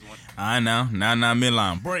I know. Now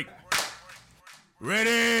midline. Break.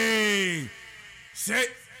 Ready. Set.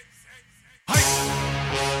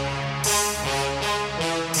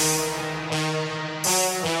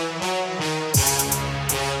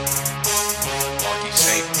 Marky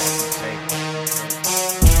safe.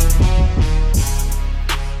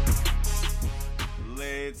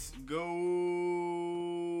 Let's go.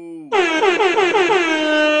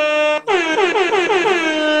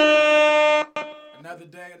 Another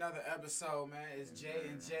day, another episode, man. It's J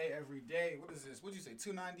and J every day. What is this? What'd you say?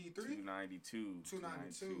 293? 292.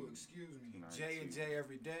 292. Excuse me. 292. J and J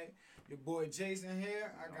every day. Your boy Jason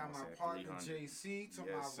here. I got my partner JC to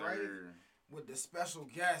my right with the special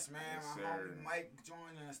guest, man. My homie Mike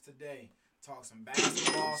joining us today. Talk some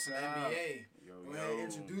basketball, some NBA. Go ahead,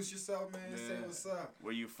 introduce yourself, man. Say what's up.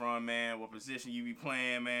 Where you from, man? What position you be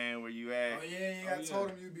playing, man? Where you at? Oh yeah, I told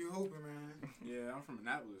him you be hooping, man. Yeah, I'm from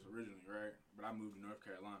Annapolis originally, right? But I moved to North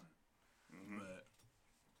Carolina. But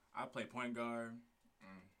I play point guard.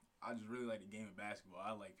 I just really like the game of basketball.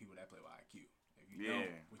 I like people that play with IQ. If you don't,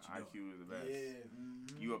 what you IQ is the best. Yeah.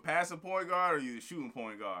 You a passing point guard or you a shooting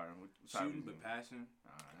point guard? Shooting, but passing.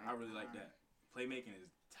 I really like that. Playmaking is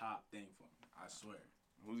top thing for me. I swear.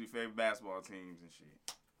 Who's your favorite basketball teams and shit?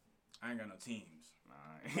 I ain't got no teams.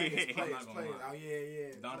 Players. lie. Oh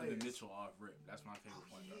yeah. Donovan Mitchell off rip. That's my favorite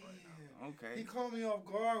point guard right now. Okay. He caught me off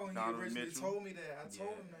guard when Donovan he originally Mitchell. told me that. I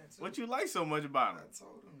told him that too. What you like so much about him? I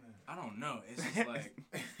told him that. I don't know. It's just like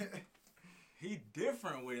he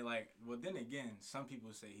different with it. Like, well, then again, some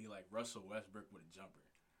people say he like Russell Westbrook with a jumper.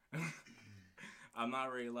 I'm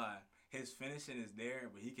not ready to lie. His finishing is there,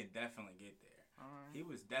 but he can definitely get there. He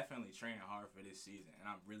was definitely training hard for this season, and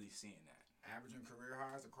I'm really seeing that. Averaging career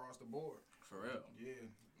highs across the board. For real. Yeah.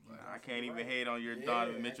 I can't even hate on your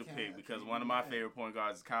Donovan Mitchell pick because one of my favorite point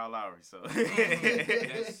guards is Kyle Lowry. So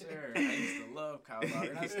Yes, sir. I used to love Kyle Lowry,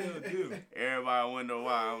 and I still do. Everybody wonder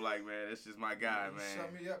why. I'm like, man, that's just my guy, He man.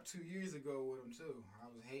 shut me up 2 years ago with him too. I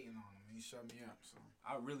was hating on him. He shut me up. So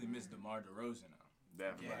I really miss DeMar DeRozan, though.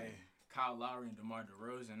 Definitely. yeah. Kyle Lowry and DeMar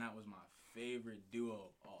DeRozan, that was my favorite duo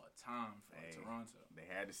of all time for Toronto. They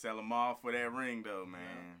had to sell him off for that ring, though,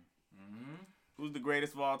 man. Mm-hmm. Who's the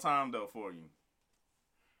greatest of all time, though, for you?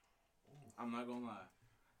 I'm not gonna lie.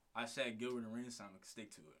 I said Gilbert Arenas, I'm gonna stick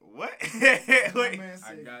to it. What? My Wait. man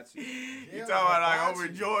I said, got you. You yeah, talking about I like got over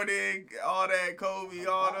you. Jordan, all that, Kobe,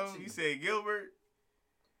 all got them? you. You said Gilbert?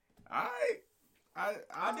 All right.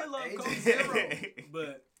 I did love Agent Kobe Zero.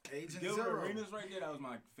 but Agent Gilbert Zero. Arenas right there, that was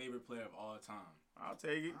my favorite player of all time. I'll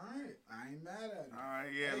take it. All right, I ain't mad at him. All right,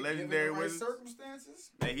 yeah, Hey, legendary given the right wizard. circumstances.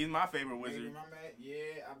 Hey, he's my favorite Maybe wizard. my man,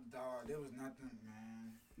 yeah, I'm dog. There was nothing,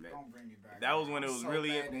 man. Don't bring me back. That was man. when it I'm was so really-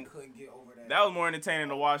 mad they couldn't get over that. That was more entertaining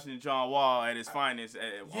to watch than John Wall at his finest on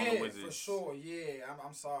the yeah, Wizards. for sure. Yeah,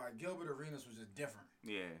 I'm sorry. Gilbert Arenas was just different.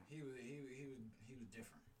 Yeah. He was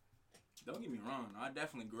different. Don't get me wrong, I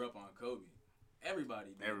definitely grew up on Kobe.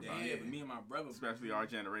 Everybody did. Everybody. Yeah, but me and my brother. Especially our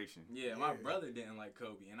generation. Yeah, my brother didn't like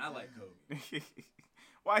Kobe, and I like Kobe.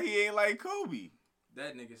 Why he ain't like Kobe?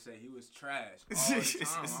 That nigga said he was trash all the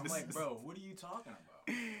time. I'm like, bro, what are you talking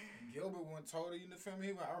about? Gilbert went totally, you feel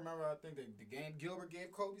me? I remember, I think the game Gilbert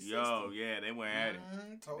gave Kobe 60. Yo, yeah, they went at it.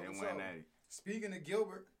 Told They him went so. at it. Speaking of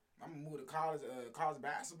Gilbert, I'm gonna move to college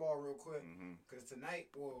basketball real quick because tonight,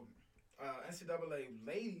 NCAA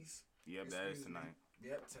ladies. Yep, that is excuse me. tonight.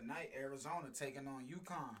 Yep, tonight Arizona taking on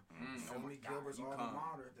UConn. You feel me? Gilbert's alma UConn.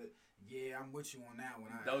 mater. Yeah, I'm with you on that one.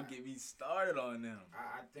 Don't get me started on them.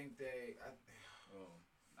 I think they.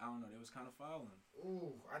 I don't know. They was kind of fouling.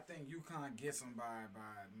 I think UConn gets them by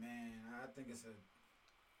man. I think it's a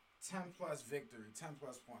 10+ victory, 10+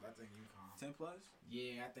 points. I think UConn. 10 plus?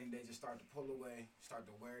 Yeah, I think they just start to pull away, start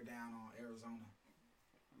to wear down on Arizona.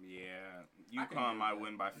 Yeah, I can UConn do might that.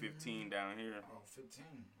 win by 15 down here. Oh, 15.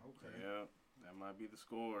 Okay. Yeah, that might be the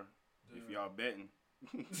score if y'all betting.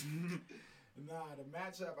 Nah, the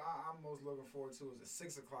matchup I'm most looking forward to is at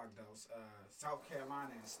 6 o'clock though. South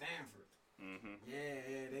Carolina and Stanford.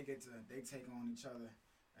 Yeah, they take on each other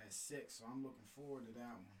at 6, so I'm looking forward to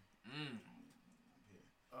that one.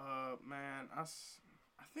 Man, I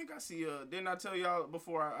think I see didn't I tell y'all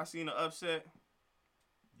before I seen an upset?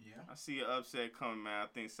 Yeah. I see an upset coming, man. I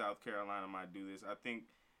think South Carolina might do this. I think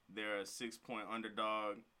they're a 6-point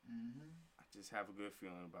underdog. I just have a good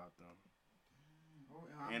feeling about them.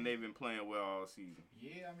 And they've been playing well all season.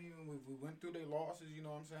 Yeah, I mean, we went through their losses, you know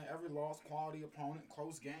what I'm saying? Every loss, quality opponent,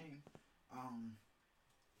 close game. I'm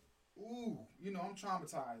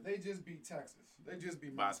traumatized. They just beat Texas. They just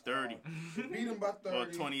beat By 30. They beat them by 30. Well,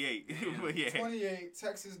 28. Yeah. 28.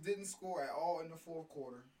 Texas didn't score at all in the fourth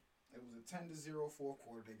quarter. It was a 10-0 fourth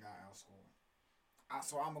quarter. They got outscored.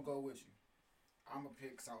 So I'm going to go with you. I'm gonna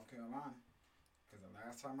pick South Carolina because the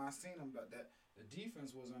last time I seen them, the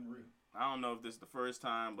defense was unreal. I don't know if this is the first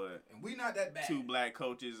time, but and we not that bad. 2 black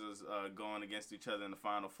coaches is going against each other in the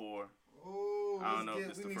Final Four. Oh, I don't know if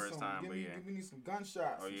this is the first time, but yeah. We need some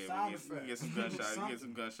gunshots. Oh yeah, sound we get some gunshots. We get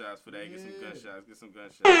some gunshots for that. Get some gunshots. Get some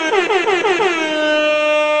gunshots.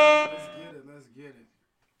 Let's get it.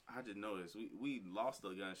 I just noticed we lost the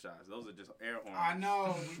gunshots. Those are just air horns. I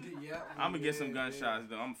know. We did. Yeah. I'm gonna get some gunshots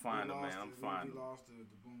though. I'm fine them, man. I'm fine them. We lost the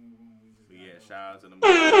boom boom. But yeah, shout out to them.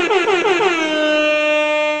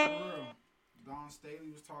 Dawn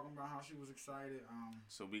Staley was talking about how she was excited.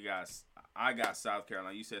 So I got South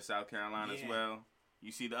Carolina. You said South Carolina as well.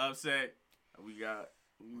 You see the upset? We got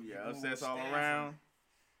upsets all around.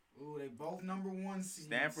 Ooh, they both number 1 seeds.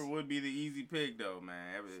 Stanford would be the easy pick though,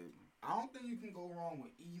 man. I don't think you can go wrong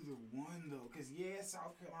with either one though, because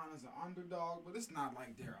South Carolina's an underdog, but it's not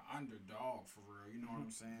like they're an underdog for real. You know what I'm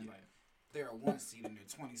saying? Like they're a 1 seed and they're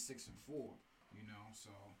 26-4. You know,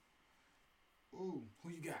 so ooh, who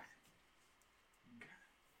you got?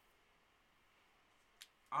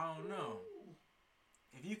 I don't know.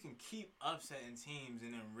 If you can keep upsetting teams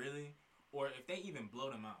and then really, or if they even blow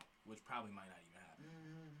them out, which probably might not even happen,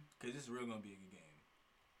 because this is really gonna be a good game.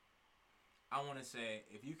 I want to say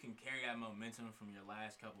if you can carry that momentum from your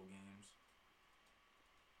last couple games,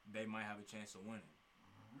 they might have a chance of winning.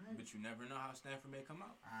 Right. But you never know how Stanford may come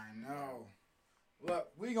out. I know.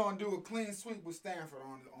 Look, we gonna do a clean sweep with Stanford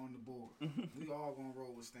on the board. We all gonna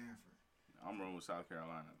roll with Stanford. I'm rolling with South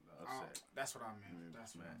Carolina. That's what I meant.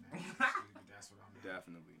 That's what I meant.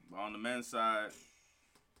 Definitely. But on the men's side,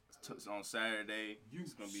 on Saturday,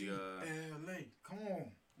 it's gonna be UCLA. Come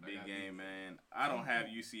on. Big game, man. I don't have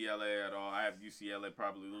UCLA at all. I have UCLA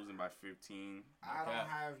probably losing by 15. I don't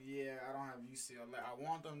have UCLA. I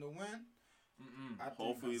want them to win.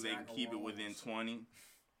 Hopefully they keep it within 20.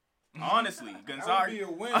 Honestly,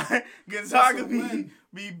 Gonzaga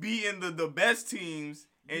be beating the best teams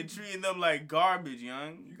and treating them like garbage,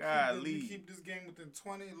 young. You keep this game within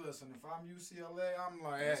 20. Listen, if I'm UCLA, I'm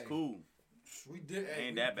like, that's cool. We did.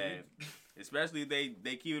 Ain't that bad. Especially if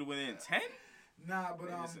they keep it within 10. Nah, but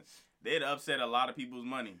they'd upset a lot of people's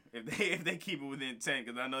money if they keep it within 10,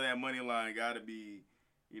 because I know that money line got to be,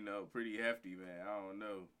 pretty hefty, man. I don't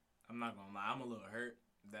know. I'm not gonna lie, I'm a little hurt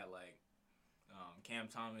that Cam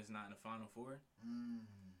Thomas not in the Final Four.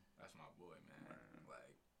 That's my boy, man.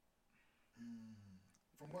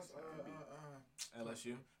 From what's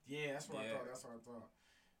LSU? Yeah, that's what I thought.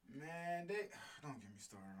 Man, they don't get me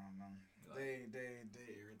started on them. They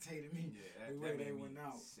irritated me the way they went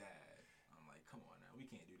out. Sad. I'm like, come on now, we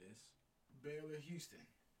can't do this. Baylor, Houston.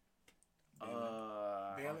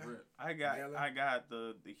 Baylor. I got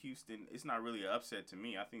the Houston. It's not really an upset to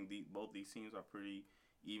me. I think both these teams are pretty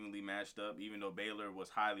evenly matched up. Even though Baylor was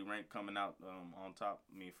highly ranked coming out on top.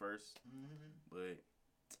 First, but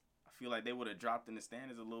I feel like they would have dropped in the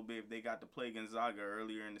standings a little bit if they got to play Gonzaga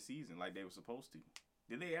earlier in the season, like they were supposed to.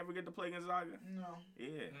 Did they ever get to play Gonzaga? No.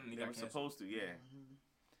 Yeah, they were supposed to. Yeah,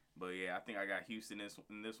 but yeah, I think I got Houston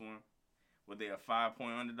in this one. Were they a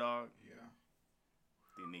 5-point underdog? Yeah.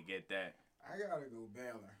 Didn't they get that? I gotta go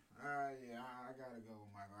Baylor. I gotta go,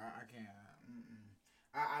 Michael. I can't.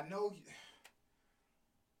 I know.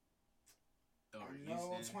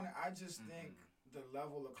 I just think the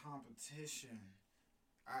level of competition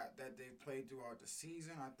that they've played throughout the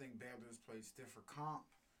season. I think Baylor's played stiffer comp.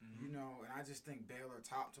 And I just think Baylor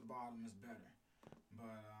top to bottom is better.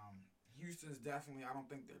 But Houston's definitely. I don't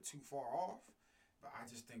think they're too far off. But I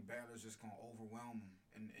just think Baylor's just gonna overwhelm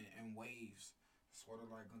them in waves. Sort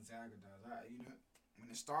of like Gonzaga does. When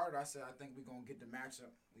it started, I said I think we're gonna get the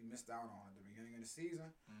matchup we missed out on at the beginning of the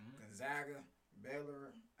season. Gonzaga,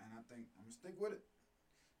 Baylor, and I think I'm gonna stick with it.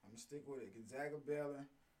 Gonzaga, Baylor,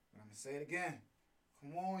 and I'm gonna say it again.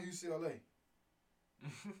 Come on, UCLA.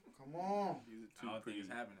 Come on. These are two pretty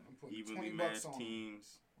happening. I'm putting evenly 20 matched bucks on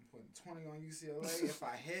teams. I'm putting 20 on UCLA. If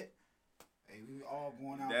I hit. Hey, we all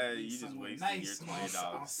going out to eat somewhere nice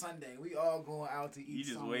on Sunday. We all going out to eat. You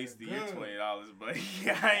just wasted your $20, but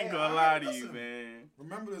I ain't gonna lie to you, man.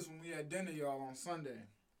 Remember this when we had dinner, y'all, on Sunday.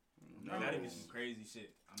 That'd be some crazy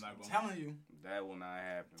shit. I'm telling you. That will not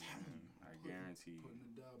happen. I guarantee you. Putting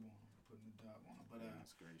the dub on. But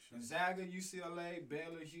that's great shit. Gonzaga, UCLA,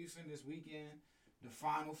 Baylor, Houston this weekend. The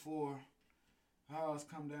Final Four. It's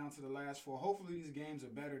come down to the last four. Hopefully these games are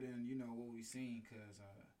better than what we've seen, because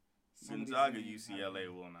Gonzaga, UCLA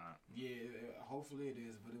will not. Yeah, hopefully it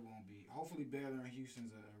is, but it won't be. Hopefully Baylor and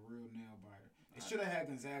Houston's a real nail biter. It should have had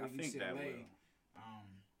Gonzaga, UCLA.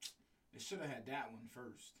 It should have had that one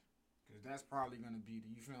first, because that's probably going to be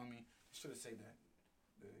you feel me? It should have said that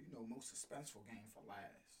the most suspenseful game for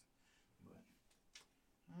last. But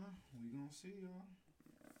gonna see y'all.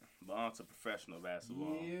 But on to professional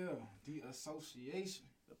basketball. Yeah, the association.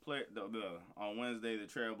 On Wednesday, the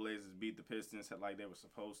Trailblazers beat the Pistons like they were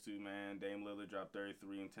supposed to, man. Dame Lillard dropped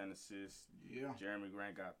 33 and 10 assists. Yeah. Jeremy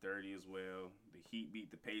Grant got 30 as well. The Heat beat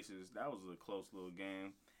the Pacers. That was a close little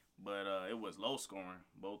game. But it was low scoring.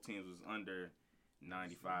 Both teams was under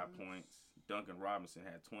 95 points. Duncan Robinson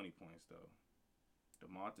had 20 points, though.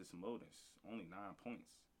 DeMarcus Morris, only 9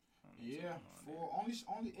 points. Yeah,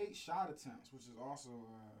 only 8 shot attempts, which is also,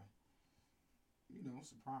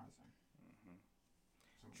 surprising.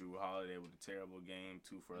 Drew Holiday with a terrible game,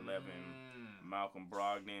 2 for 11. Malcolm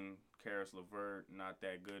Brogdon, Karis LeVert, not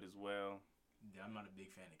that good as well. Yeah, I'm not a big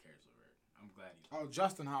fan of Karis LeVert. I'm glad he's. Oh,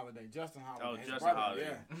 Justin Holiday. Oh, Justin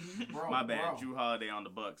Holiday. Yeah. Bro, my bad. Drew Holiday on the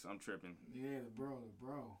Bucks. I'm tripping. Yeah, the bro.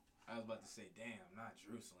 I was about to say, damn, not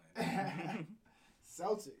Jerusalem.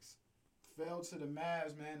 Celtics fell to the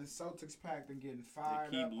Mavs, man. The Celtics packed and getting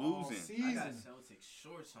fired they keep up losing. all season. I got Celtics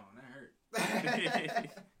shorts on. That hurt.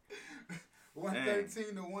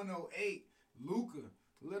 113 to 108. Luka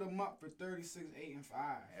lit them up for 36, 8 and 5.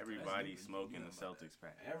 Everybody smoking the Celtics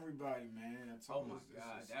pack. Everybody, man. Oh my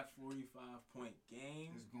God, that 45-point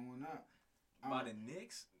game is going up. By the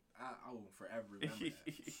Knicks, I will forever remember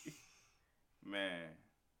that. Man,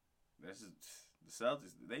 that's just the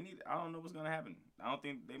Celtics. I don't know what's gonna happen. I don't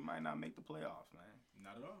think they might not make the playoffs, man.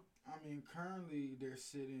 Not at all. I mean, currently they're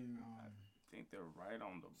sitting. I think they're right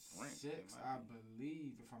on the brink. 6, I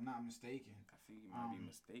believe, if I'm not mistaken. I think you might be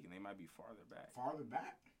mistaken. They might be farther back. Farther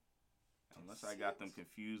back? Unless I got them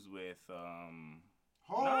confused with. The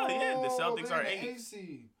Celtics are 8.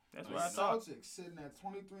 AC. That's what I thought. Celtics sitting at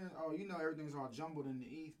 23. Everything's all jumbled in the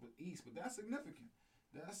East, but that's significant.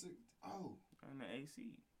 In the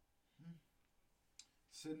AC.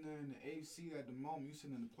 Sitting there in the AC at the moment, you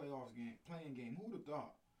sitting in the playoffs playing game. Who would have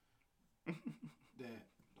thought that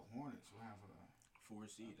the Hornets will have a 4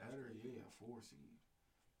 seed? A 4 seed.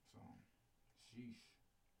 So, sheesh.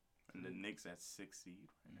 And the Knicks at 6 seed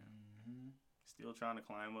right now. Mm-hmm. Still trying to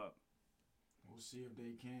climb up. We'll see if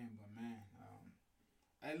they can, but man.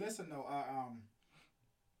 Hey, listen though.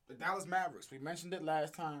 The Dallas Mavericks. We mentioned it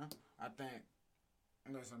last time. I think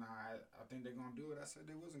they're gonna do what I said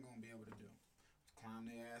they wasn't gonna be able to do. Climb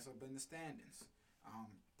their ass up in the standings.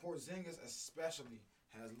 Porzingis especially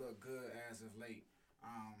has looked good as of late.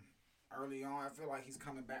 Early on, I feel like he's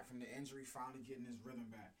coming back from the injury, finally getting his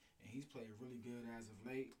rhythm back, and he's played really good as of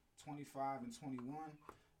late. 25 and 21.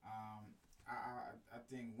 I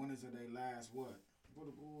think winners of their last what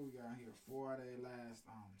we got here? 4 out of their last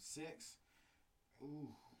 6.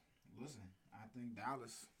 Ooh, listen, I think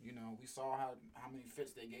Dallas. We saw how many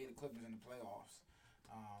fits they gave the Clippers in the playoffs.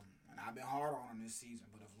 And I've been hard on them this season.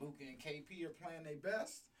 But if Luka and KP are playing their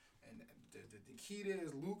best, and the key there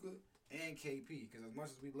is Luka and KP, because as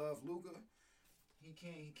much as we love Luka, he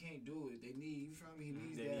can't do it. They need, you feel me? He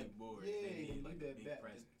needs they that. Need boards. Yeah, they need that big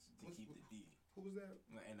presence to keep the D. Who was that?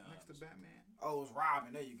 And, next to Batman? Oh, it's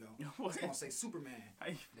Robin. There you go. I was gonna say Superman.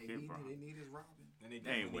 They need his Robin. And they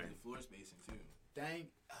definitely need the floor spacing too.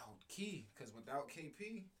 Key, because without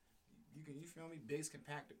KP, you feel me? Bigs can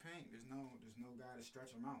pack the paint. There's no guy to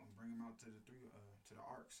stretch them out and bring them out to the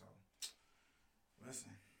arc. So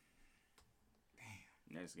listen,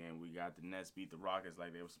 damn. Next game we got the Nets beat the Rockets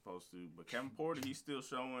like they were supposed to, but Kevin Porter he's still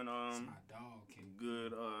showing That's my dog,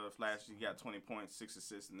 good flashes. He got 20 points, 6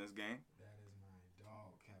 assists in this game. That is my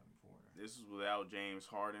dog, Kevin Porter. This is without James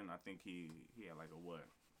Harden. I think he had like a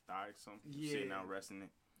thigh something sitting out resting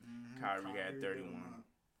it. Mm-hmm. Kyrie had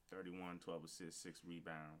 31, 12 assists, 6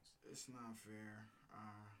 rebounds. It's not fair.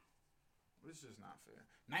 It's just not fair.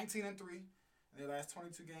 19 and 3 in their last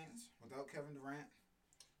 22 games without Kevin Durant.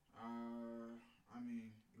 I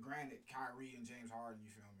mean, granted, Kyrie and James Harden, you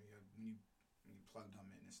feel me? When you plug them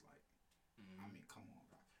in, it's like, I mean, come on,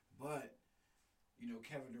 bro. But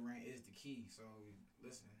Kevin Durant is the key. So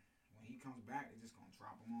listen, when he comes back, they're just gonna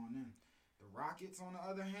drop him on in. The Rockets, on the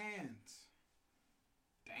other hand,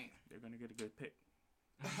 damn, they're gonna get a good pick.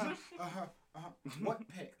 What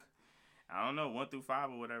pick? I don't know, 1 through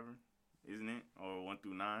 5 or whatever, isn't it? Or 1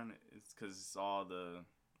 through 9. It's because it's all the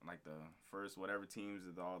first whatever teams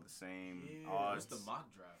are all the same odds. It's the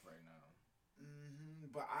mock draft right now.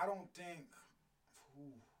 But I don't think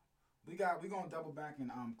we're gonna double back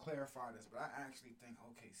and clarify this. But I actually think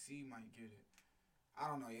OKC might get it. I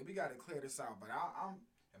don't know. Yeah, we gotta clear this out. But I'm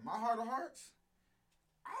in my heart of hearts,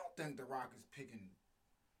 I don't think the Rockets picking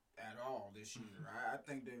at all this year. I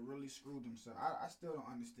think they really screwed themselves. I still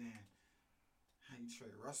don't understand how you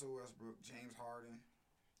trade Russell Westbrook, James Harden,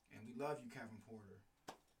 and we love you, Kevin Porter,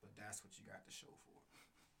 but that's what you got to show for it.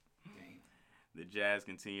 Damn. The Jazz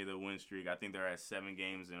continue their win streak. I think they're at 7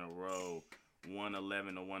 games in a row.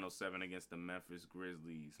 111-107 against the Memphis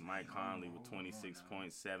Grizzlies. Mike Conley with 26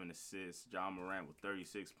 points, 7 assists. John Morant with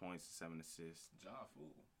 36 points, 7 assists.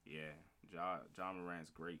 Fool. Yeah, John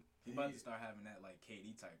Morant's great. He's about to start having that like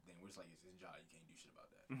KD type thing, where it's like it's his job. You can't do shit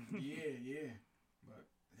about that. Yeah. But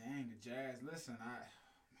dang, the Jazz. Listen,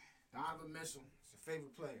 Donovan Mitchell is your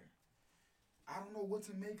favorite player. I don't know what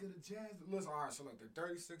to make of the Jazz. Listen, all right, so look, they're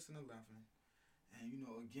 36-11. And,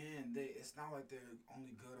 again, it's not like they're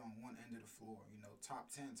only good on one end of the floor.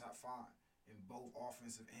 Top 10, top 5 in both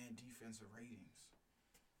offensive and defensive ratings.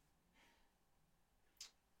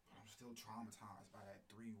 But I'm still traumatized by that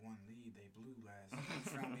 3-1 lead they blew last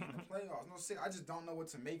round in the playoffs. No, I just don't know what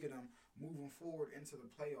to make of them moving forward into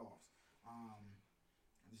the playoffs. I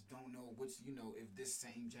just don't know if this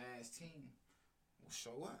same Jazz team will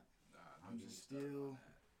show up. I'm just still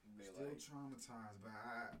traumatized by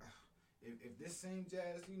if this same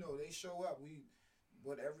Jazz, they show up,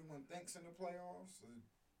 what everyone thinks in the playoffs,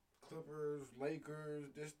 Clippers,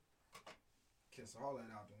 Lakers, just kiss all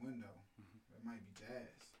that out the window. It might be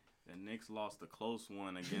Jazz. The Knicks lost a close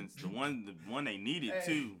one against the one they needed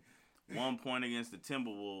too. 1 point against the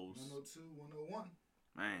Timberwolves. 102-101.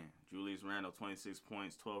 Man, Julius Randle, 26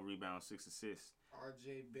 points, 12 rebounds, 6 assists.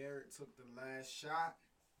 R.J. Barrett took the last shot.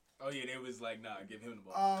 Oh yeah, they was like, nah, give him the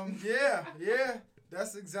ball. Yeah.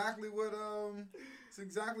 That's exactly what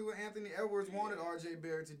Anthony Edwards wanted R.J.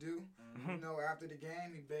 Barrett to do. After the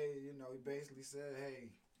game, he basically said,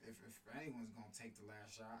 hey, if anyone's gonna take the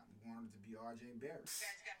last shot, we wanted it to be R.J. Barrett. You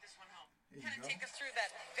guys got this one home. Kind of take us through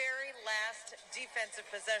that very last defensive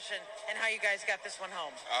possession and how you guys got this one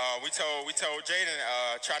home. We told Jaden,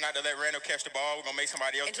 try not to let Randall catch the ball. We're gonna make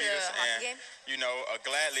somebody else beat us. And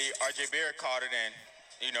gladly R.J. Barrett caught it, and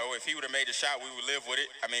if he would have made the shot, we would live with it.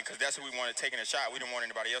 I mean, because that's what we wanted, taking a shot. We didn't want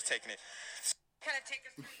anybody else taking it. Kind of take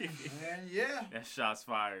us through. And yeah, that shot's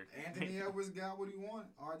fired. Anthony Edwards got what he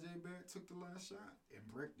wanted. R.J. Barrett took the last shot and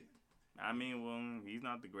bricked it. I mean, well, he's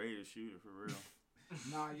not the greatest shooter for real.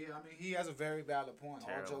 Nah, yeah, I mean, he has a very valid point.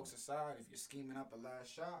 Terrible. All jokes aside, if you're scheming up the last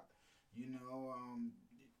shot,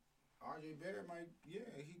 R.J. Barrett might, he's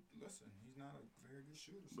not a very good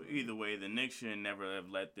shooter. So. But either way, the Knicks should never have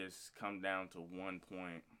let this come down to 1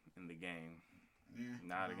 point in the game. Yeah.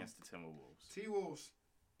 Not against the Timberwolves. T-Wolves,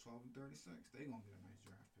 12-36. They going to get a nice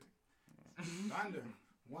draft pick. Yeah. Thunder,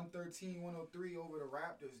 113-103 over the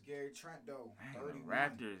Raptors. Gary Trent, though, 31. The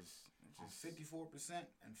Raptors. Just 54%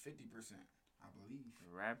 and 50%. I believe.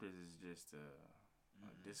 The Raptors is just a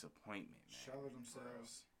disappointment, man. Show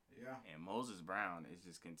themselves. Yeah. And Moses Brown is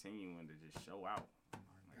just continuing to just show out. Oh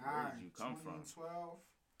my God. Where did you come from? 12.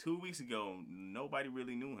 2 weeks ago, nobody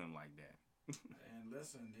really knew him like that. And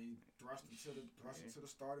listen, they thrust him to the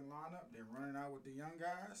starting lineup. They're running out with the young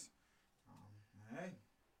guys. Hey,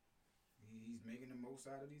 he's making the most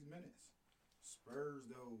out of these minutes. Spurs,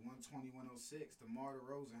 though, 120-106. DeMar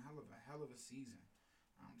DeRozan, hell of a season.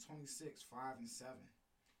 26, 5 and 7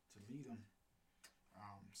 to lead them.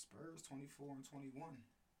 Spurs 24-21.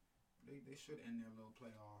 They should end their little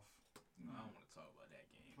playoff. I don't want to talk about that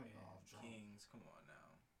game. Playoff drop. Kings, come on now.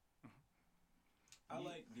 I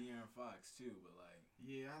like De'Aaron Fox too, but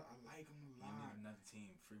yeah, I like him a lot. You need another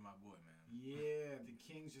team, free my boy, man. Yeah, the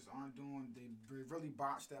Kings just aren't doing. They really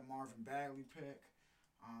botched that Marvin Bagley pick,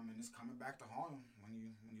 and it's coming back to haunt them. When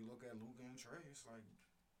you look at Luka and Trey, it's like,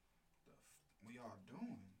 what y'all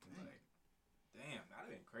doing? Damn, that'd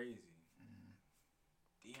been crazy.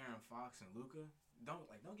 De'Aaron Fox and Luka, don't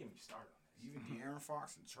get me started on this. Even De'Aaron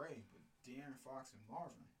Fox and Trey, but De'Aaron Fox and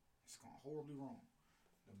Marvin, it's gone horribly wrong.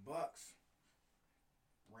 The Bucks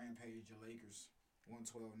rampage your Lakers,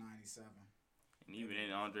 112-97. And even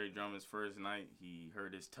in Andre Drummond's first night, he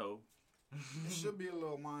hurt his toe. It should be a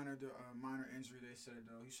little minor injury. They said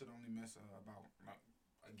though he should only miss about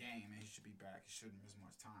a game, and he should be back. He shouldn't miss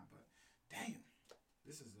much time, but. Damn,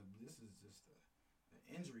 this is just an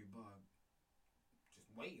injury bug, just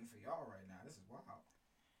waiting for y'all right now. This is wild.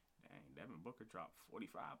 Dang, Devin Booker dropped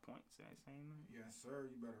 45 points that same night. Yes, sir.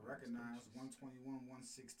 You better recognize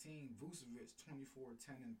 121-116. Vucevic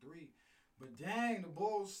 24-10-3. But dang, the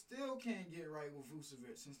Bulls still can't get right with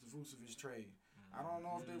Vucevic since the Vucevic trade. I don't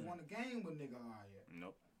know if they won a game with Nikolai yet.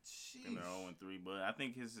 Nope. Jeez. And they're 0-3, but I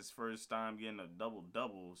think it's his first time getting a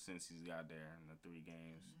double-double since he's got there in the 3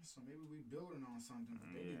 games. So maybe we building on something, but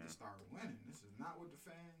they need to start winning. This is not what the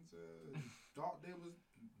fans thought they was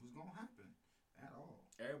going to happen at all.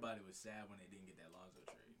 Everybody was sad when they didn't get that Lonzo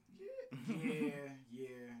trade.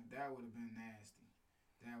 Yeah, that would have been nasty.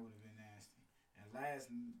 And last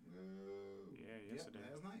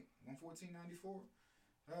night, 114-94.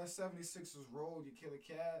 76ers rolled your killer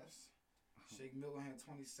Cavs. Shake Milton had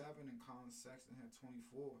 27 and Colin Sexton had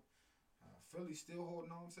 24. Philly still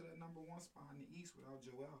holding on to that number 1 spot in the East without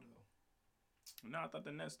Joel, though. No, I thought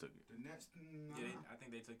the Nets took it. The Nets, nah. Yeah, I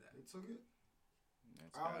think they took that. They took it?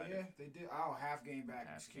 Nets they did. Oh, half game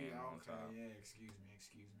back. Excuse me.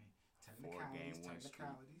 Technicalities.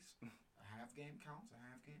 A half game counts.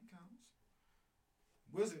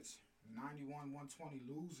 Wizards, 91-120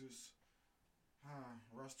 losers.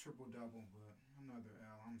 Russ triple-double, but another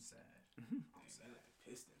L. I'm sad. I'm sad. Like the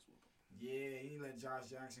Pistons whoop him. Yeah, he let Josh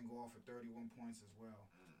Jackson go off for 31 points as well.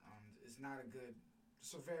 It's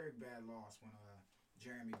a very bad loss when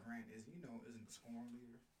Jeremy Grant isn't the scoring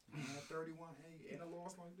leader. 31 and a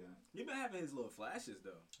loss like that. He been having his little flashes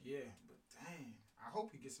though. Yeah, but dang, I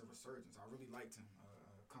hope he gets a resurgence. I really liked him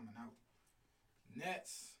coming out.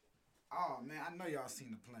 Nets. Oh man, I know y'all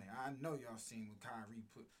seen the play. I know y'all seen what Kyrie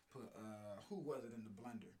put who was it in the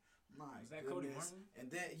blender? My was that goodness. Cody Martin?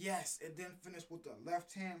 And then finished with the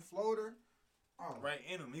left hand floater. Oh, right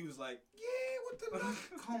in him. He was like, yeah, with the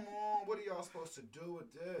left. Come on, what are y'all supposed to do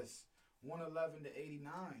with this?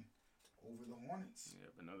 111-89 over the Hornets.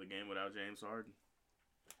 Yep, another game without James Harden.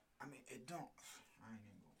 I mean, I ain't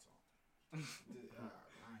even gonna talk.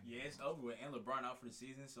 Yeah, it's over with. And LeBron out for the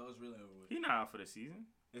season, so it's really over with. He not out for the season.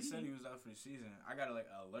 It said he was out for the season. I got an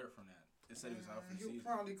alert from that. It said he was out for the season. He'll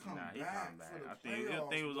probably come back. For the I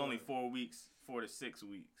think it was only 4 weeks, 4 to 6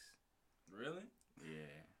 weeks. Really?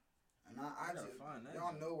 Yeah. And I just find that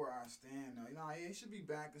y'all know where I stand now. It should be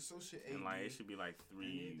back, and so should AD. And it should be like 3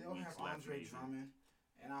 weeks left. They'll have Andre Drummond,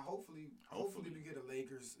 and hopefully we get a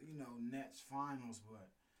Lakers, Nets finals. But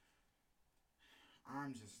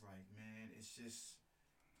I'm just like, man, it's just.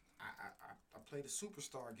 I play the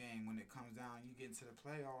superstar game when it comes down. You get into the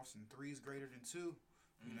playoffs and 3 is greater than 2,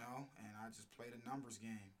 and I just play the numbers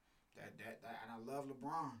game. That and I love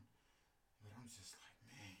LeBron, but I'm just like,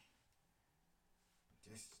 man,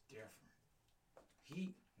 this is different.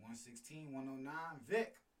 Heat 116-109.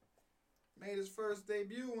 Vic made his first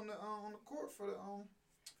debut on the court for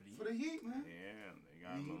the Heat, man. Yeah, they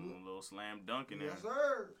got a little slam dunk in there. Yes,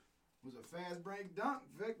 sir. It was a fast break dunk.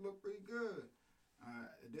 Vic looked pretty good.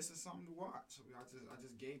 This is something to watch. I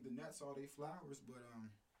just gave the Nets all their flowers, but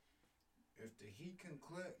if the Heat can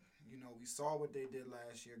click, we saw what they did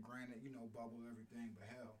last year. Granted, bubble everything, but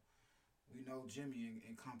hell, we know Jimmy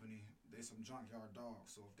and company. They some junkyard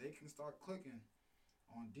dogs. So if they can start clicking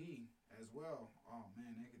on D as well, oh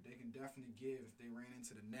man, they can definitely give if they ran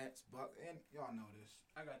into the Nets. But and y'all know this.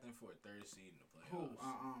 I got them for a 3rd seed in the playoffs.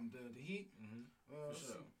 Who? The Heat. Mm-hmm. For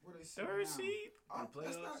sure. Where they 3rd seed?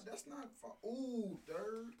 That's not far. Ooh,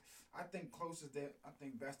 3rd. I think closest I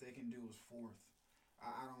think best they can do is 4th.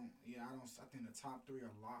 I think the top 3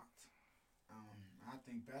 are locked. I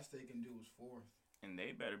think best they can do is 4th. And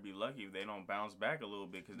they better be lucky if they don't bounce back a little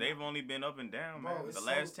bit, because they've only been up and down, man. The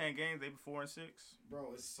last 10 games, they were 4 and 6.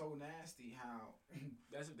 Bro, it's so nasty how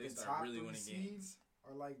that's if they start really winning games.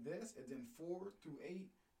 Are like this, and then 4 through 8.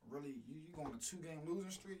 Really, you go on a 2-game losing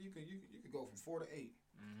streak. You could go from 4 to 8.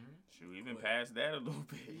 Mm-hmm. Shoot, even past that a little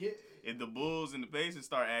bit. Yeah. If the Bulls and the Pacers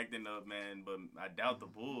start acting up, man, but I doubt the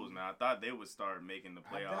Bulls, man. I thought they would start making the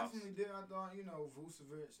playoffs. I definitely did. I thought,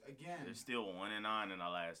 Vucevic again. They're still 1-9 in the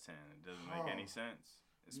last 10. It doesn't make any sense,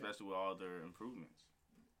 especially with all their improvements.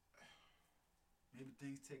 Maybe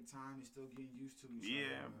things take time. They're still getting used to each other.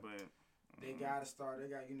 Yeah, but they gotta start. They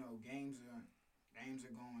got games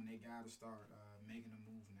are going. They gotta start making a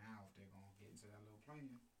move now if they're gonna get into that little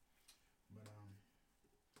play-in. But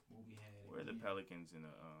what we had. Where are the Pelicans in the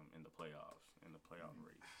playoff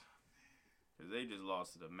race? Because they just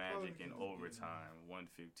lost to the Magic in overtime,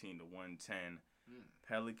 115 to 110.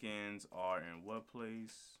 Pelicans are in what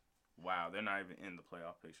place? Wow, they're not even in the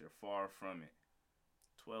playoff picture. Far from it.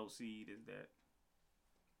 12 seed is that?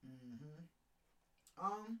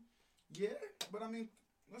 Yeah, but I mean,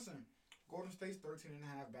 listen, Golden State's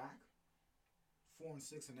 13.5 back, 4 and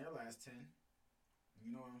 6 in their last 10.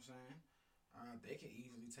 You know what I'm saying? They can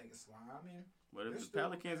easily take a slide. I mean, but if the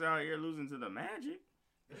Pelicans out here losing to the Magic,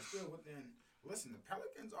 they're still within. Listen, the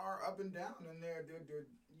Pelicans are up and down, and they're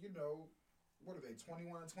what are they,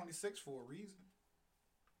 21 and 26 for a reason.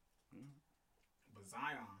 But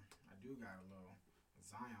Zion, I do got a little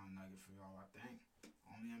Zion nugget for y'all, I think.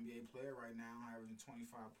 Only NBA player right now, averaging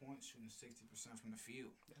 25 points, shooting 60% from the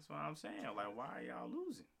field. That's what I'm saying. Like, why are y'all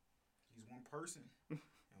losing? He's one person. And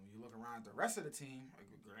when you look around at the rest of the team,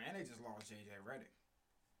 and they just lost J.J. Redick.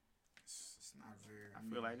 It's not very... I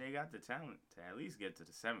feel like they got the talent to at least get to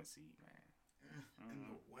the 7th seed, man. In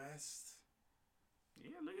the West.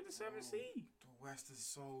 Yeah, look at the 7th seed. The West is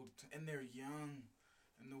so... And they're young.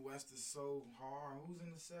 And the West is so hard. Who's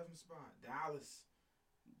in the 7th spot? Dallas.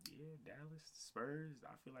 Yeah, Dallas, Spurs.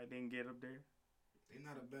 I feel like they can get up there. They're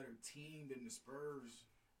not a better team than the Spurs.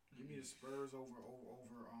 Give me the Spurs over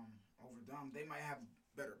them. They might have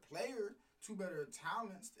better players, two better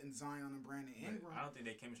talents in Zion and Brandon Ingram. I don't think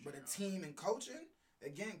they chemistry. But a team and coaching,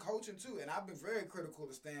 again, coaching too. And I've been very critical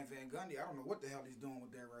of Stan Van Gundy. I don't know what the hell he's doing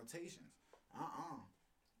with their rotations.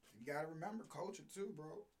 You got to remember, coaching too,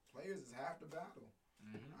 bro. Players is half the battle.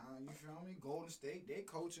 Mm-hmm. You feel me? Golden State, they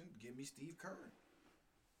coaching. Give me Steve Kerr.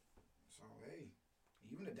 So, hey,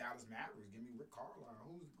 even the Dallas Mavericks, give me Rick Carlisle.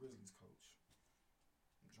 Who's the Grizzlies coach?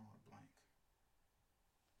 I'm drawing a blank.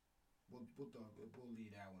 We'll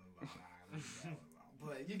leave that one alone.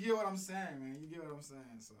 But you get what I'm saying, man.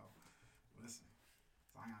 So, listen,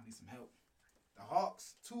 Zion needs some help. The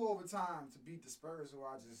Hawks, 2 overtime to beat the Spurs, who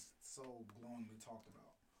I just so glowingly talked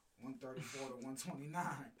about. 134 to 129.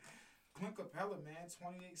 Clint Capella, man,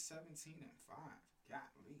 28, 17, and 5.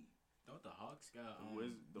 Golly. Don't the Hawks got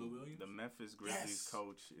Lou Williams? The Memphis Grizzlies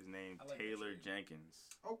coach is named Taylor Jenkins.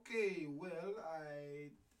 Okay, well,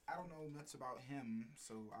 I don't know much about him,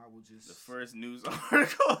 so I will just... The first news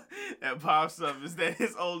article that pops up is that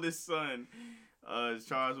his oldest son is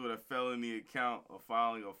charged with a felony account of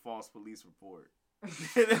filing a false police report.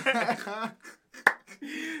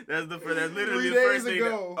 That's literally the first thing.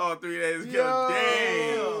 3 days ago.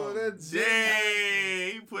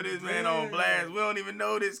 Dang. He put his man on blast. We don't even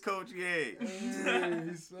know this coach yet.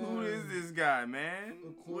 Who is this guy, man?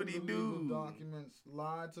 What'd he do? Documents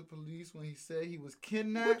lied to police when he said he was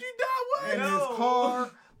kidnapped. What'd you die? And his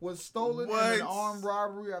car was stolen in an armed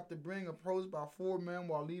robbery after being approached by 4 men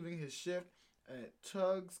while leaving his shift at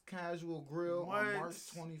Tug's Casual Grill on March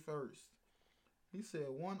 21st. He said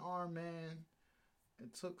one armed man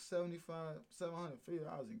and took $750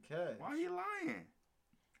 in cash. Why are you lying?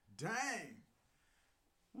 Dang.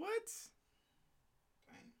 What?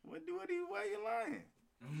 Dang. Why are you lying?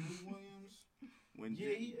 Williams. When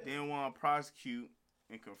they didn't want to prosecute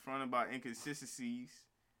and confronted by inconsistencies,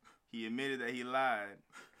 he admitted that he lied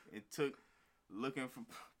and took looking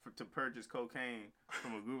to purchase cocaine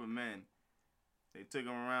from a group of men. They took him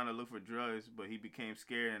around to look for drugs, but he became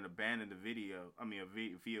scared and abandoned a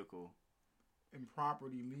vehicle.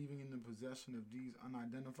 Improperly leaving in the possession of these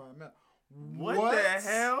unidentified men. What the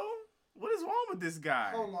hell? What is wrong with this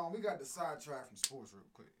guy? Hold on, we got the sidetrack from sports real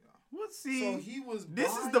quick, y'all. What? See, so he was.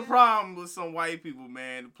 This is the problem with some white people,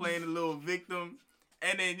 man. Playing the little victim,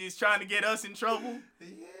 and then just trying to get us in trouble.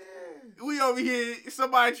 Yeah. We over here,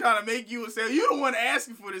 somebody trying to make you say you the one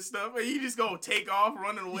asking for this stuff, and you just gonna take off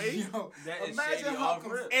running away. Yo, that is imagine how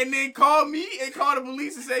and then call me and call the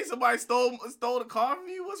police and say somebody stole the car from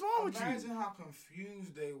you. What's wrong with you? Imagine how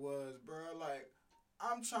confused they was, bro. Like,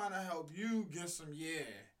 I'm trying to help you get some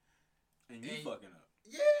and you fucking up.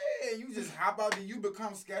 Yeah, you just hop out and you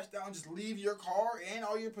become sketched out and just leave your car and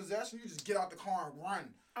all your possessions. You just get out the car and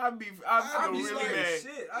run. I'd be really like, mad.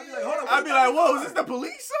 Shit. I'd be like, hold on. I'd be like, whoa, is this the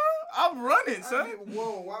police, son? I'm running, son.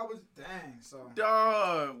 Whoa, why was dang, so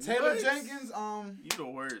dog? Taylor Jenkins, you the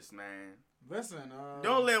worst, man. Listen,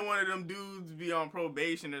 don't let one of them dudes be on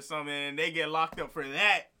probation or something and they get locked up for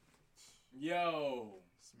that. Yo.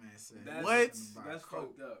 This man said, That's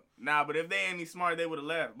fucked up. Nah, but if they ain't any smart, they would have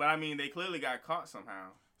left. But I mean, they clearly got caught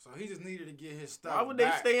somehow. So he just needed to get his stuff. Why would they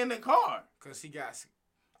stay in the car? Cause he got.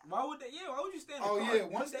 Why would you stay in the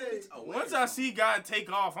car? Once I see God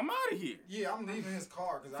take off, I'm out of here. Yeah, I'm leaving his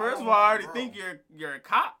car. Cause first of all, I already think you're a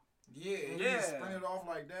cop. Yeah, and you just sprint it off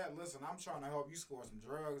like that. Listen, I'm trying to help you score some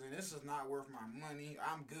drugs, and this is not worth my money.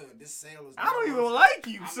 I'm good. This sale is. I don't even like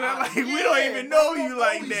you, son. Like we don't even know you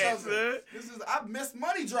like that, son. I missed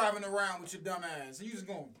money driving around with your dumb ass, and you just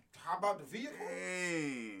gonna hop out the vehicle?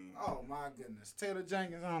 Dang. Oh my goodness, Taylor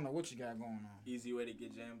Jenkins. I don't know what you got going on. Easy way to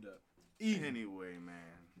get jammed up. Easy. Anyway,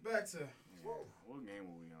 man. Back to what game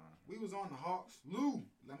were we on? We was on the Hawks. Lemon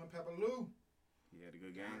Pepper Lou. He had a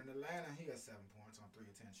good game. In Atlanta, he got 7 points on 3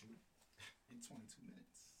 of 10 shooting in 22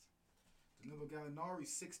 minutes. Danilo Gallinari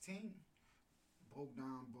 16.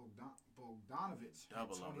 Bogdanovic.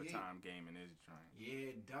 Double overtime game in his train.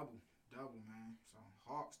 Yeah, double, man. So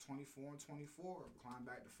Hawks 24 and 24, climb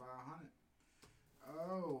back to 500.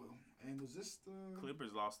 Oh, and was this the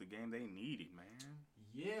Clippers lost the game they needed, man?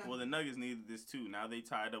 Yeah. Well, the Nuggets needed this too. Now they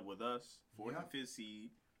tied up with us, 4th and 5th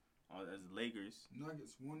seed, as the Lakers.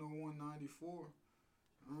 Nuggets 101-94.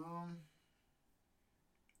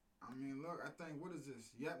 I mean, look, I think, what is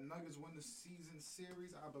this? Yep, Nuggets win the season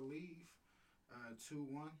series, I believe, 2-1.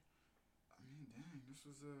 I mean, dang, this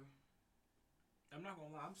was a. I'm not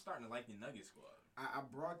gonna lie, I'm starting to like the Nuggets squad. I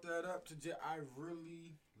brought that up to I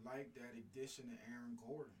really like that addition to Aaron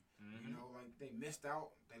Gordon. Mm-hmm. You know, like they missed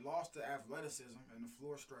out. They lost the athleticism and the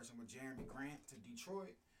floor stretching with Jeremy Grant to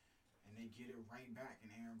Detroit, and they get it right back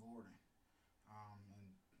in Aaron Gordon.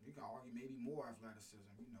 And you can argue maybe more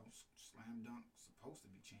athleticism. You know, slam dunk supposed to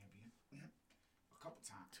be champion a couple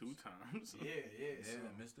times. 2 times. Yeah. So,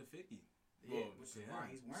 Mr. 50. Yeah, which is why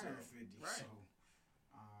he's wearing 50. Right. So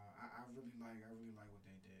I really like what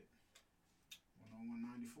they did.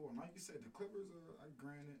 101-94. Like you said, the Clippers are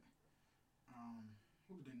granted.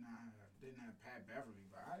 Who did not have? Didn't have Pat Beverly,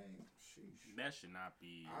 but I didn't. Sheesh. That should not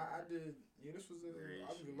be. I did. Yeah, this was a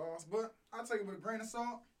loss, but I'll take it with a grain of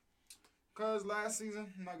salt. Cause last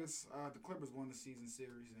season Nuggets, the Clippers won the season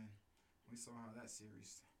series, and we saw how that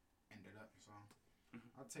series ended up. So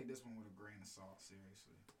I'll take this one with a grain of salt.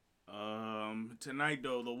 Seriously. Tonight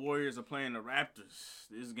though, the Warriors are playing the Raptors.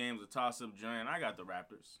 This game's a toss-up giant. I got the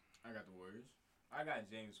Raptors. I got the Warriors. I got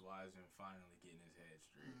James Wiseman finally getting his head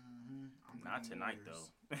straight. Mm-hmm. Not tonight though.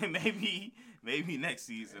 maybe next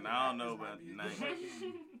season. I don't know about tonight.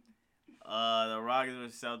 The Rockets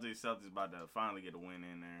versus Celtics. Celtics about to finally get a win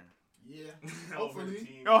in there. Yeah,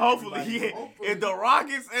 hopefully. Hopefully. If the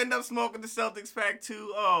Rockets end up smoking the Celtics pack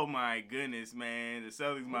too, oh my goodness, man. The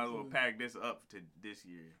Celtics might as well pack this up to this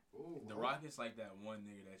year. Ooh, the Rockets like that one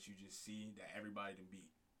nigga that you just see that everybody can beat.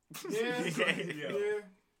 Yeah.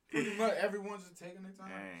 Pretty much everyone's just taking their time.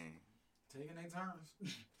 Taking their turns.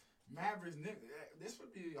 Mavericks, this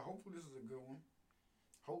would be, hopefully this is a good one.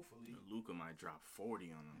 Hopefully. Luka might drop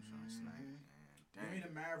 40 on them tonight. Give me the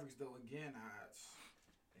Mavericks, though. Again,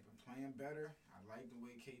 they've been playing better. I like the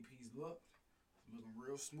way KP's look. Looking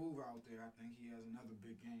real smooth out there. I think he has another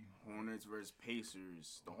big game. Hornets versus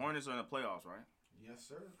Pacers. The Hornets are in the playoffs, right? Yes,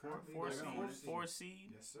 sir. 4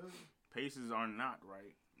 seed. Yes, sir. Pacers are not,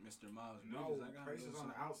 right? Mr. Miles Bridges. No, Pacers on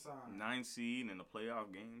the outside. 9 seed in the playoff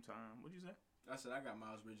game time. What'd you say? I said I got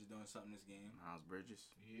Miles Bridges doing something this game. Miles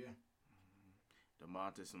Bridges? Yeah.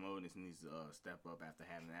 DeMontis Sabonis needs to step up after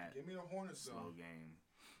having that. Give me the Hornets, slow game.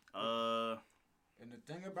 And the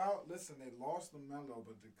thing about, listen, they lost LaMelo,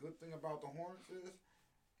 but the good thing about the Hornets is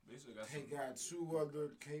they got 2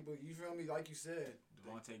 other capable, you feel me? Like you said.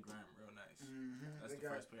 Devontae Graham, real nice. Mm-hmm. That's the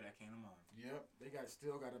first player that came to mind. Yep. They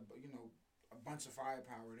still got a bunch of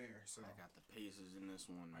firepower there. So I got the Pacers in this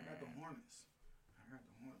one, man. I got the Hornets. I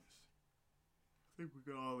think we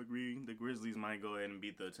can all agree the Grizzlies might go ahead and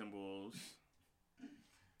beat the Timberwolves.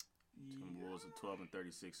 Timberwolves are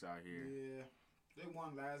 12-36 out here. Yeah. They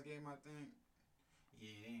won last game, I think. Yeah,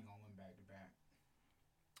 they ain't gonna win back to back.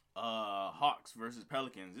 Hawks versus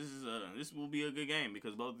Pelicans. This will be a good game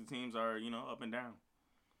because both the teams are, up and down.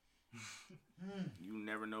 You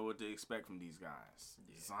never know what to expect from these guys.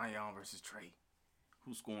 Yeah. Zion versus Trey.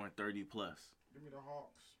 Who's scoring 30 plus? Give me the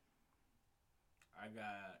Hawks. I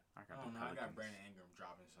got Brandon Ingram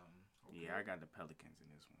dropping something. Okay. Yeah, I got the Pelicans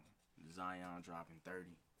in this one. Zion dropping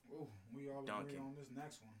 30. Oh, we all agree on this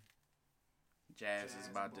next one. Jazz is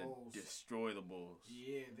about to destroy the Bulls.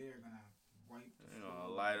 Yeah, they're gonna wipe the floor.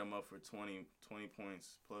 Light them up for 20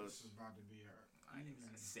 points plus. This is about to be I ain't even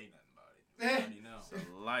gonna say nothing about it. I already know. It's a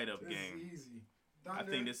light up game. It's easy. I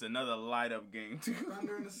think this is another light up game too.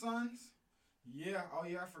 Thunder and the Suns. Yeah. Oh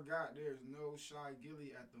yeah, I forgot. There's no Shai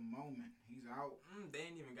Gilly at the moment. He's out. They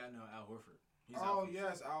ain't even got no Al Horford. He's out.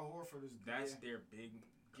 Yes, Al Horford is. That's their big.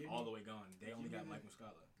 All the way gone. They only got Mike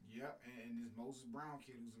Muscala. Yep, and this Moses Brown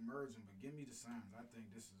kid who's emerging. But give me the Suns. I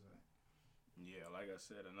think this is a. Yeah, like I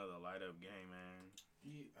said, another light up game, man.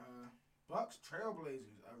 Bucks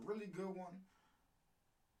Trailblazers, a really good one.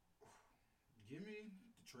 Give me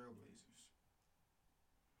the Trailblazers.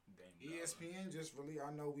 ESPN just really,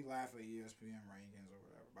 I know we laugh at ESPN rankings or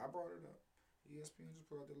whatever, but I brought it up. ESPN just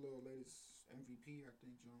put out their little latest MVP, I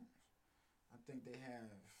think, Jones. I think they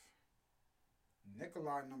have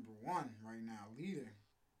Nikolai number 1 right now, leading.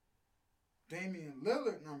 Damian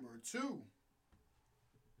Lillard number 2.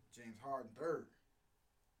 James Harden 3rd.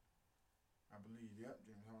 I believe, yep,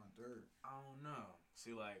 James Harden 3rd. I don't know.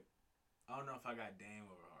 See, I don't know if I got Dame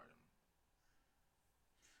over Harden.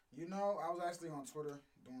 I was actually on Twitter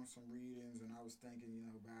doing some readings, and I was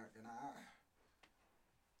thinking, back, and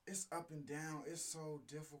it's up and down. It's so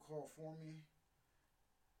difficult for me.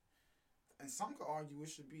 And some could argue it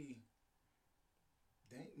should be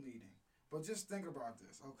Dame leading. But just think about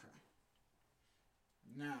this. Okay.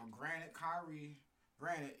 Now, granted, Kyrie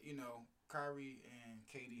and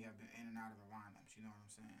KD have been in and out of the lineups. You know what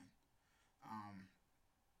I'm saying?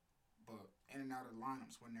 But in and out of the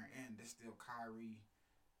lineups, when they're in, there's still Kyrie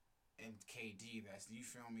and KD. You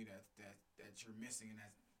feel me? That you're missing, and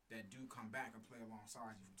that do come back and play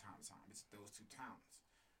alongside you from time to time. It's those two talents.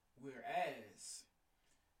 Whereas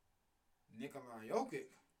Nikola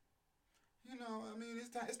Jokic, he You know, I mean,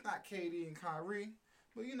 it's not KD and Kyrie,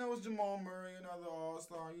 but you know, it's Jamal Murray, another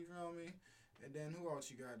All-Star. You feel me? And then who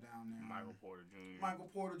else you got down there? Michael Porter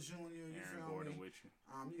Jr. You Aaron feel Gordon me? with you.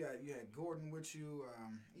 You had Gordon with you.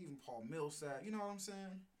 Even Paul Millsap. You know what I'm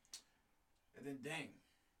saying? And then Dame,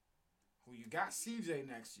 who you got CJ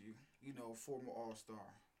next to you. You know, former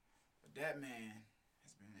All-Star, but that man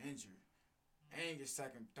has been injured. And your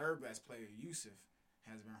third best player, Yusuf,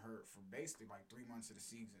 has been hurt for basically like 3 months of the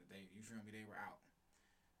season. You feel me? They were out.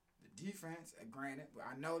 The defense, granted, but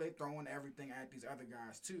I know they throwing everything at these other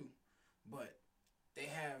guys too, but they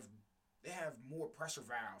have more pressure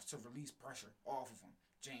valves to release pressure off of them.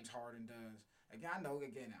 James Harden does. Again, I know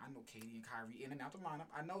KD and Kyrie in and out the lineup.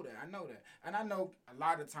 I know that. And I know a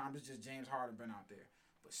lot of times it's just James Harden been out there.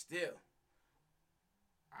 But still,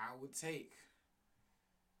 I would take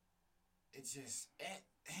it's just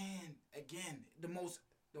and again, the most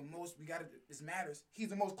we gotta this matters. He's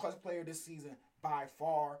the most clutch player this season by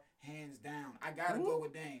far, hands down. I gotta go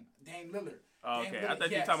with Dame Lillard. Oh, okay, Dame Lillard, I thought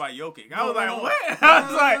you were yes. talking about Jokic. No, I was like, no. what? No, I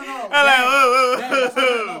was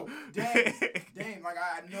whoa. Dame, like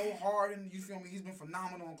I know Harden, you feel me? He's been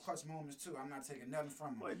phenomenal in clutch moments too. I'm not taking nothing from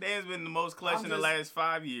him. Boy, Dame's been the most clutch in the last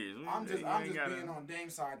 5 years. I'm just being on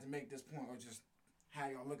Dame's side to make this point, or just how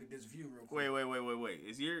y'all look at this view real quick. Wait.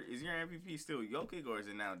 Is your MVP still Jokic or is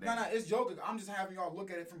it now Dame? No, it's Jokic. I'm just having y'all look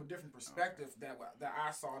at it from a different perspective that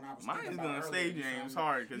I saw and I was Mine's thinking about gonna stay earlier, James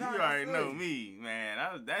Harden because you already know me, man.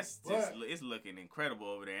 It's looking incredible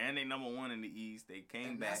over there, and they number 1 in the East. They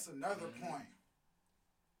came back. That's another point.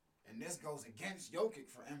 And this goes against Jokic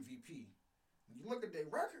for MVP. When you look at their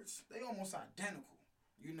records, they almost identical.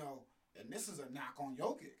 You know, and this is a knock on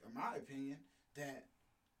Jokic, in my opinion, that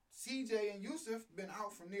CJ and Yusuf been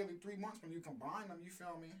out for nearly 3 months when you combine them, you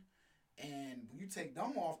feel me? And when you take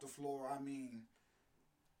them off the floor, I mean,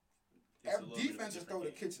 defense just throw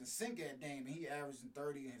the kitchen sink at Dame, and he averaging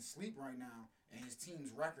 30 in his sleep right now, and his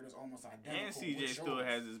team's record is almost identical. And CJ still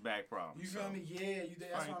has his back problem. You feel me? Yeah,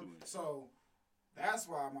 that's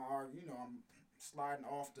why I'm sliding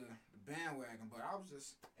off the bandwagon, but I was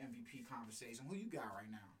just MVP conversation. Who you got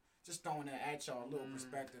right now? Just throwing that at y'all, a little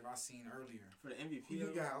perspective I seen earlier. For the MVP, who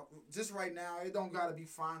you got? Just right now, it don't gotta be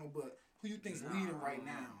final, but who you think's leading right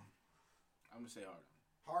now? I'm gonna say Harden.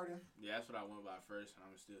 Harden? Yeah, that's what I went by first, and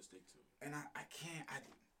I'm gonna still stick to it. And I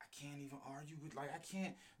can't even argue with I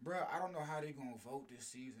can't, bro. I don't know how they gonna vote this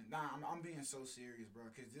season. Nah, I'm being so serious, bro,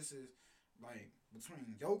 because this is like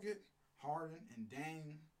between Jokic, Harden, and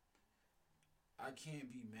Dame. I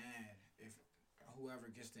can't be mad if whoever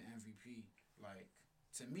gets the MVP. Like,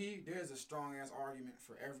 to me, there's a strong-ass argument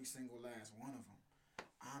for every single last one of them.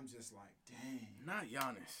 I'm just like, dang. Not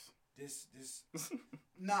Giannis.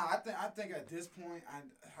 Nah, I think at this point,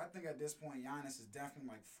 Giannis is definitely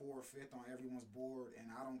like 4th or 5th on everyone's board,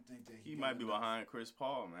 and I don't think that he might be behind Chris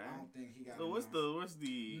Paul, man. I don't think he got. So what's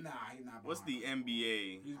the? Nah, he's not. What's the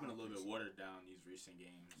NBA? He's been a little bit watered down these recent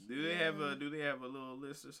games. Do they have a little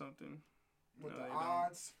list or something? With the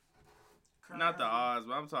odds. Not the odds,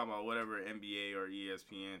 but I'm talking about whatever NBA or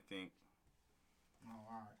ESPN think. Oh,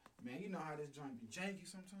 all right. Man, you know how this joint be janky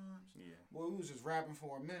sometimes? Yeah. Boy, we was just rapping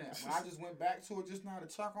for a minute. When I just went back to it just now to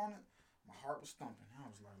check on it, my heart was thumping. I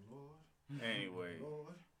was like, Lord. Anyway.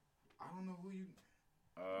 Lord. I don't know who you...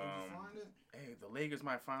 Did you find it? Hey, the Lakers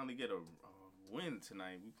might finally get a win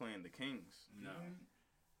tonight. We playing the Kings. No.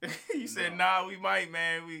 You said, nah, we might,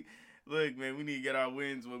 man. Look, man, we need to get our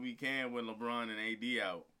wins when we can when LeBron and AD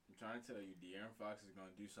out. Trying to tell you, De'Aaron Fox is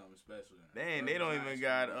gonna do something special. Dang, they don't even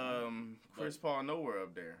got Chris Paul nowhere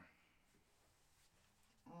up there.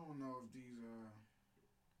 I don't know if these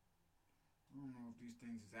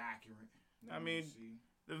things is accurate. I mean,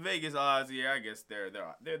 the Vegas odds, yeah, I guess they're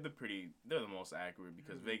the most accurate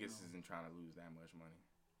because Vegas isn't trying to lose that much money.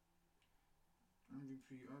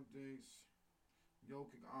 MVP updates.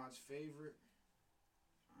 Jokic odds favorite.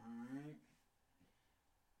 All right.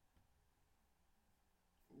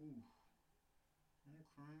 Ooh.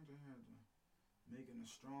 Okay, they had making a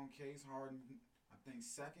strong case. Harden, I think,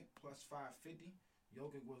 2nd, plus 550.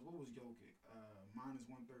 Jokic what was Jokic? Minus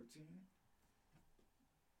 113.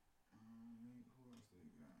 Who else they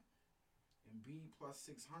got? Embiid plus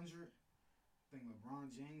 600. I think LeBron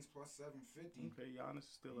James plus 750. Okay, Giannis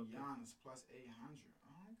is still up there. Giannis plus 800.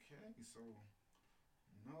 Okay, so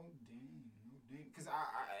no Dame. Because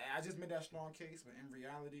I just made that strong case, but in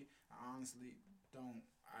reality, I honestly don't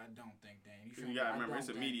think Dame. You gotta remember, it's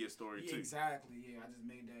a media story too. Exactly, yeah. I just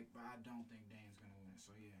made that, but I don't think Dame's gonna win.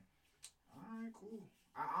 So yeah. All right, cool.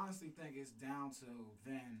 I honestly think it's down to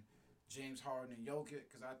then James Harden and Jokic,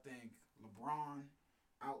 because I think LeBron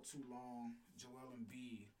out too long, Joel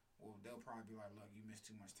Embiid Well, they'll probably be like, look, you missed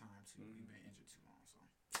too much time too. You've been injured too long. So,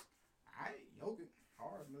 all right, Jokic,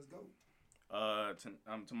 hard. Let's go.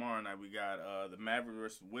 Tomorrow night we got the Mavericks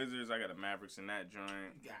versus Wizards. I got the Mavericks in that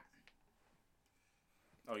joint. You got.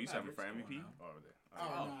 Oh, you said me for MVP?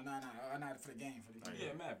 No, not for the game.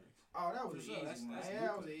 Yeah, Mavericks. Oh, that was an easy one.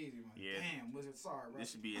 That was an easy one. Yeah. Damn, was it sorry, bro?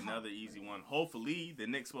 This should be another easy one. Hopefully, the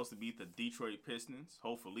Knicks supposed to beat the Detroit Pistons.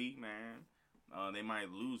 Hopefully, man. They might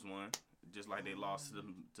lose one, just like they lost to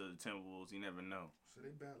the Timberwolves. You never know. So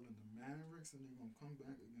they battling the Mavericks, and they're going to come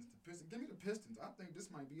back against the Pistons. Give me the Pistons. I think this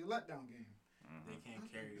might be a letdown game. They can't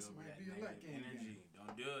carry over that negative energy.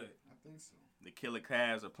 Don't do it. I think so. The Killer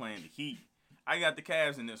Cavs are playing the Heat. I got the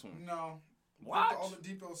Cavs in this one. No. What?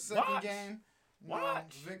 Victor Oladipo's second game.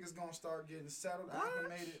 What? Vic is going to start getting settled,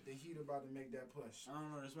 acclimated. The Heat about to make that push. I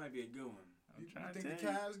don't know. This might be a good one. You think the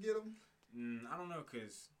Cavs get him? I don't know,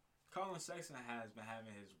 because Colin Sexton has been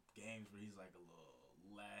having his games where he's like a little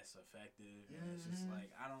less effective. And it's just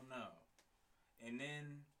like, I don't know. And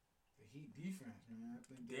then the Heat defense, man. I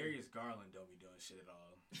think Darius Garland don't be doing shit at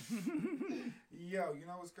all. Yo, you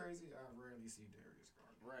know what's crazy? I rarely see Darius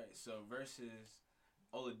Garland. Right. So versus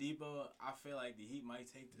Oladipo, I feel like the Heat might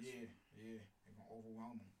take this. Yeah. They're going to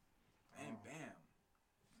overwhelm him. And bam.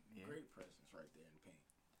 Yeah. Great presence right there in the paint.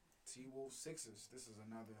 T-Wolves Sixers. This is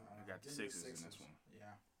another. I got the Sixers in this one.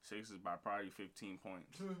 Yeah. Sixers by probably 15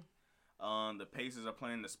 points. The Pacers are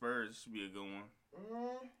playing the Spurs. This should be a good one.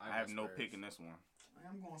 I have no pick in this one.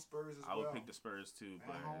 I'm going Spurs as well. I would pick the Spurs too,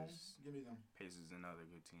 but give me them. Pacers is another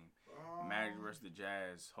good team. Magic versus the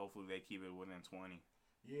Jazz. Hopefully they keep it within 20.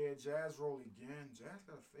 Yeah, Jazz roll again. Jazz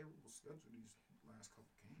got a favorable schedule these last couple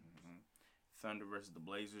games. Thunder versus the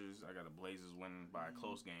Blazers. I got the Blazers winning by a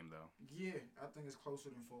close game though. Yeah, I think it's closer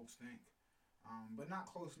than folks think, but not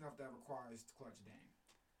close enough that requires the clutch game.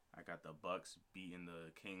 I got the Bucks beating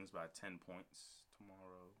the Kings by 10 points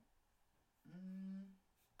tomorrow.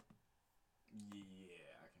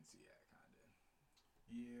 Yeah, I can see that kind of.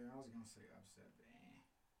 Yeah, I was gonna say upset, but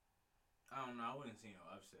I don't know. I wouldn't see no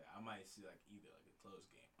upset. I might see like either like a close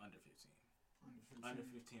game under 15. Under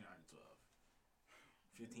 15 or under 12.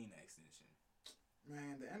 15 extension.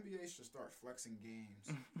 Man, the NBA should start flexing games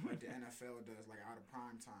like the NFL does, like out of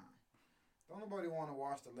prime time. Don't nobody want to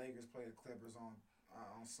watch the Lakers play the Clippers on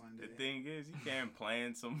Sunday. The thing is, you can't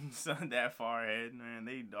plan some that far ahead, man.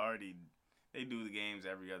 They do the games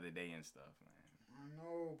every other day and stuff, man. I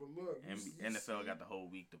know, but look, NFL got the whole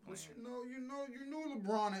week to plan. But you knew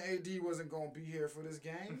LeBron and AD wasn't gonna be here for this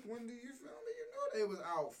game. When do you feel me? You know they was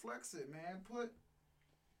out. Flex it, man.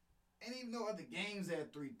 Ain't even no other games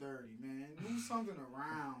at 3:30, man. Do something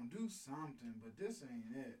around. Do something, but this ain't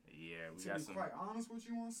it. Yeah, to be quite honest with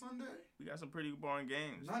you, on Sunday, we got some pretty boring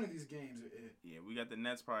games. None of these games are it. Yeah, we got the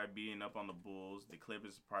Nets probably beating up on the Bulls. The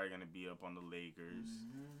Clippers probably gonna beat up on the Lakers.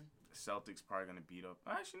 The Celtics probably gonna beat up.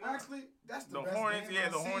 Actually, that's the best Hornets. game Yeah,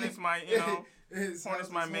 I've the seen. Hornets might.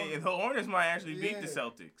 The Hornets might actually beat the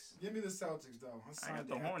Celtics. Give me the Celtics though. I got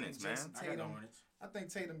the Hornets, man. I got the Hornets. I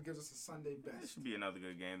think Tatum gives us a Sunday best. This should be another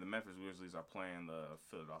good game. The Memphis Grizzlies are playing the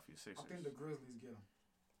Philadelphia Sixers. I think the Grizzlies get them.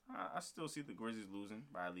 I still see the Grizzlies losing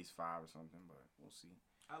by at least 5 or something, but we'll see.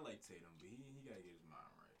 I like Tatum, but he got to get his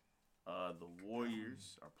mind right. The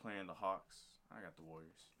Warriors are playing the Hawks. I got the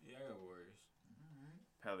Warriors. Yeah, I got Warriors.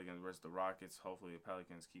 Pelicans versus the Rockets. Hopefully the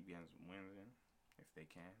Pelicans keep getting some wins in if they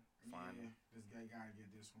can. This guy got to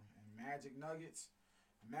get this one. And Magic Nuggets.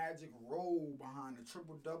 Magic roll behind the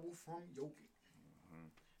triple-double from Jokic.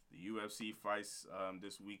 The UFC fights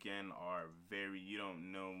this weekend are you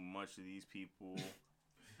don't know much of these people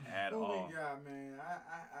at all. We got, man?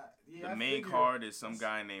 The main card is some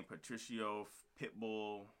guy named Patricio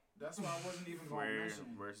Pitbull. That's why I wasn't even going to mention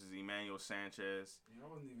versus Emmanuel Sanchez. Yeah, I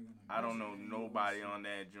wasn't even going to mention I don't know nobody on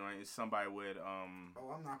that joint. It's somebody with I'm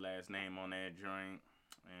not last name on that joint.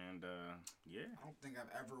 And yeah. I don't think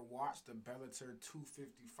I've ever watched the Bellator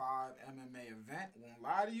 255 MMA event. Won't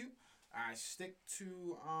lie to you. I stick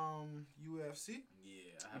to UFC.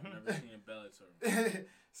 Yeah, I've never seen a Bellator.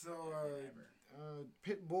 So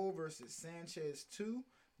Pitbull versus Sanchez 2.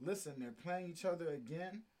 Listen, they're playing each other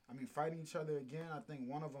again. Fighting each other again. I think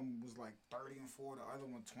one of them was like 30-4, the other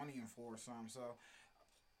one 20-4 or something. So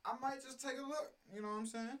I might just take a look. You know what I'm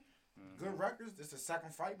saying? Good records. This is the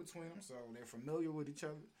second fight between them, so they're familiar with each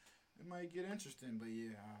other. It might get interesting, but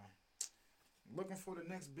yeah. Looking for the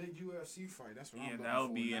next big UFC fight. That's what I'm looking for. Yeah, that'll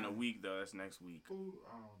be in a week though. That's next week. Ooh,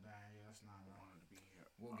 oh dang, yeah, that's not.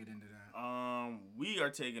 We'll get into that. We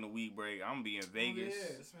are taking a week break. I'm gonna be in Vegas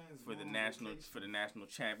for the national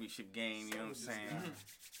championship game. You know what I'm saying?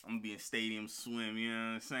 I'm gonna be in Stadium Swim. You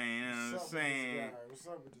know what I'm saying? What's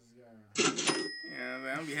up with this guy? Yeah,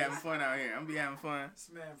 man, I'm be having fun out here. I'm be having fun. This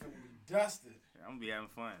man finna be dusted. I'm gonna be having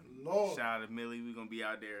fun. Lord. Shout out to Millie. We gonna be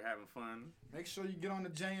out there having fun. Make sure you get on the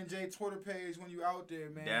J&J Twitter page when you out there,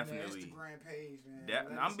 man. Definitely. The Instagram page,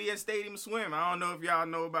 man. I'm be at Stadium Swim. I don't know if y'all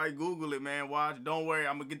know about it. Google it, man. Watch. Don't worry.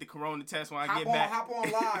 I'm gonna get the corona test when I get back. Hop on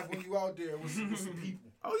live when you out there with some people.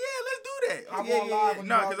 Oh yeah, let's do that. Hop on live when you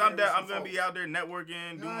No, out because there I'm gonna be out there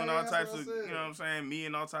networking, doing all types of, you know what I'm saying,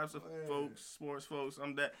 meeting all types of folks, sports folks.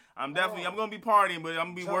 I'm definitely I'm gonna be partying, but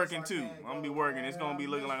I'm gonna be working too. I'm gonna be working. It's gonna be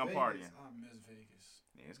looking like I'm partying.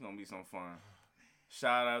 It's gonna be some fun.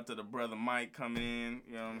 Shout out to the brother Mike coming in.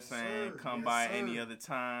 You know what I'm saying? Come by any other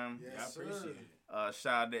time. I appreciate it.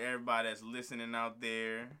 Shout out to everybody that's listening out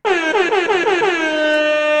there. Yeah,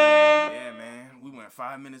 man. We went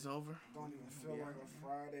 5 minutes over. Don't even feel like a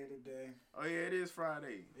Friday today. Oh yeah, it is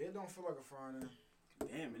Friday. It don't feel like a Friday.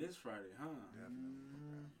 Damn, it is Friday, huh?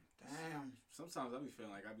 Damn. Sometimes I be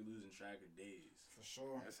feeling like I be losing track of days. For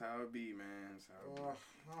sure. That's how it be, man. That's how it be. I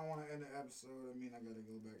don't want to end the episode. I mean, I got to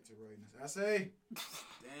go back to writing this essay.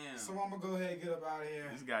 Damn. So I'm going to go ahead and get up out of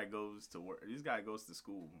here. This guy goes to work. This guy goes to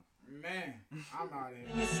school. Man, I'm out of here.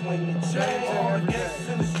 You swing the chain,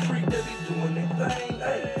 in the street, they be doing their thing.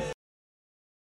 Hey.